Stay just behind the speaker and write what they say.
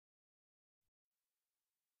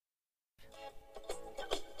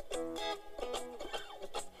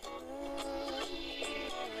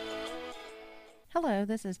Hello,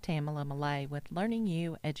 this is Tamala Malay with Learning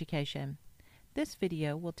U Education. This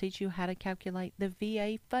video will teach you how to calculate the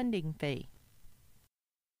VA funding fee.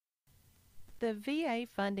 The VA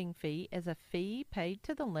funding fee is a fee paid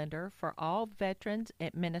to the lender for all Veterans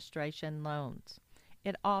Administration loans.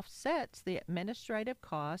 It offsets the administrative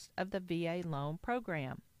cost of the VA loan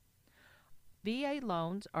program. VA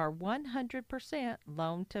loans are 100%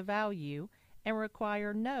 loan to value and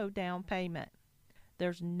require no down payment.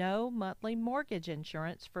 There's no monthly mortgage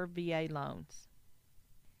insurance for VA loans.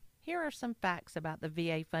 Here are some facts about the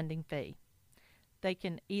VA funding fee. They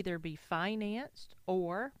can either be financed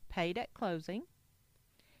or paid at closing.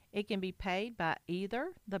 It can be paid by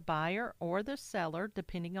either the buyer or the seller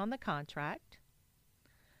depending on the contract.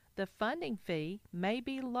 The funding fee may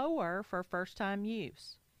be lower for first-time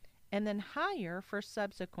use and then higher for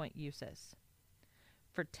subsequent uses.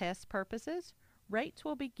 For test purposes, rates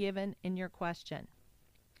will be given in your question.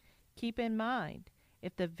 Keep in mind,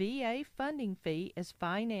 if the VA funding fee is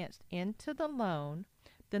financed into the loan,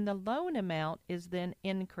 then the loan amount is then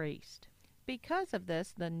increased. Because of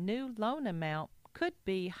this, the new loan amount could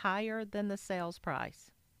be higher than the sales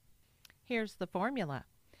price. Here's the formula.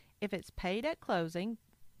 If it's paid at closing,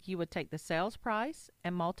 you would take the sales price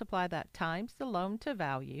and multiply that times the loan to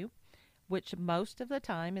value, which most of the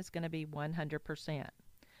time is going to be 100%.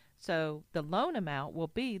 So the loan amount will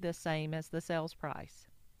be the same as the sales price.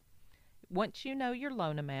 Once you know your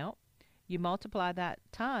loan amount, you multiply that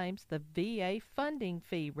times the VA funding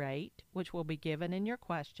fee rate, which will be given in your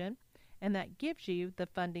question, and that gives you the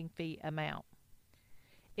funding fee amount.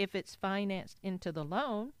 If it's financed into the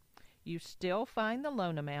loan, you still find the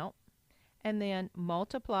loan amount and then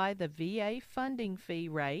multiply the VA funding fee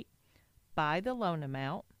rate by the loan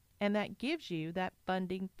amount, and that gives you that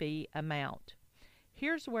funding fee amount.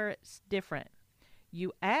 Here's where it's different.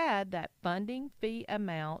 You add that funding fee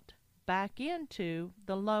amount back into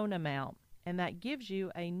the loan amount, and that gives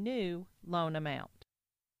you a new loan amount.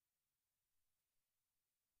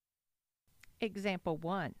 Example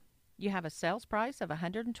 1. You have a sales price of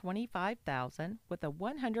 $125,000 with a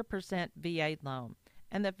 100% VA loan,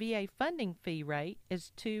 and the VA funding fee rate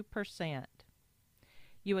is 2%.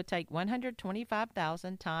 You would take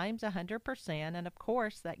 $125,000 times 100%, and of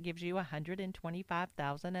course that gives you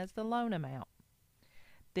 $125,000 as the loan amount.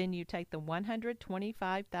 Then you take the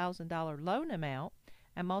 $125,000 loan amount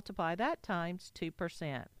and multiply that times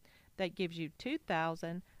 2%. That gives you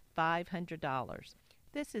 $2,500.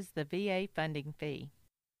 This is the VA funding fee.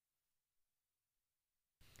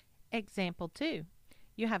 Example 2.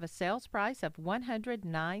 You have a sales price of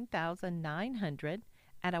 $109,900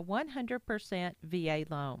 at a 100% VA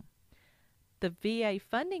loan. The VA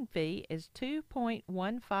funding fee is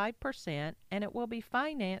 2.15% and it will be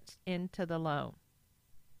financed into the loan.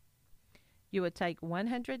 You would take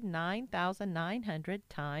 $109,900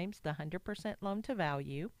 times the 100% loan to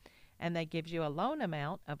value, and that gives you a loan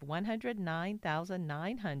amount of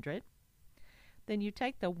 $109,900. Then you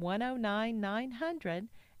take the $109,900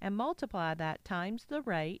 and multiply that times the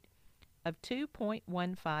rate of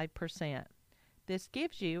 2.15%. This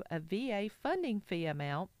gives you a VA funding fee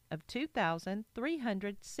amount of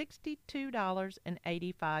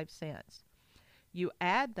 $2,362.85. You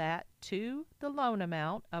add that to the loan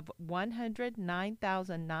amount of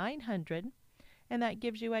 $109,900, and that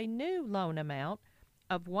gives you a new loan amount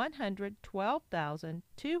of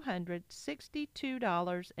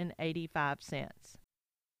 $112,262.85.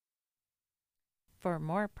 For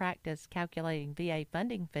more practice calculating VA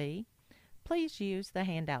funding fee, please use the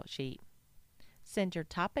handout sheet. Send your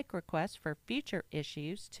topic requests for future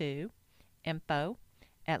issues to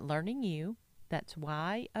info@learningu, that's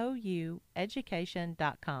YOU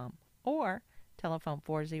education.com, or telephone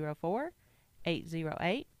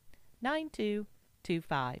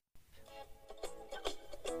 404-808-9225.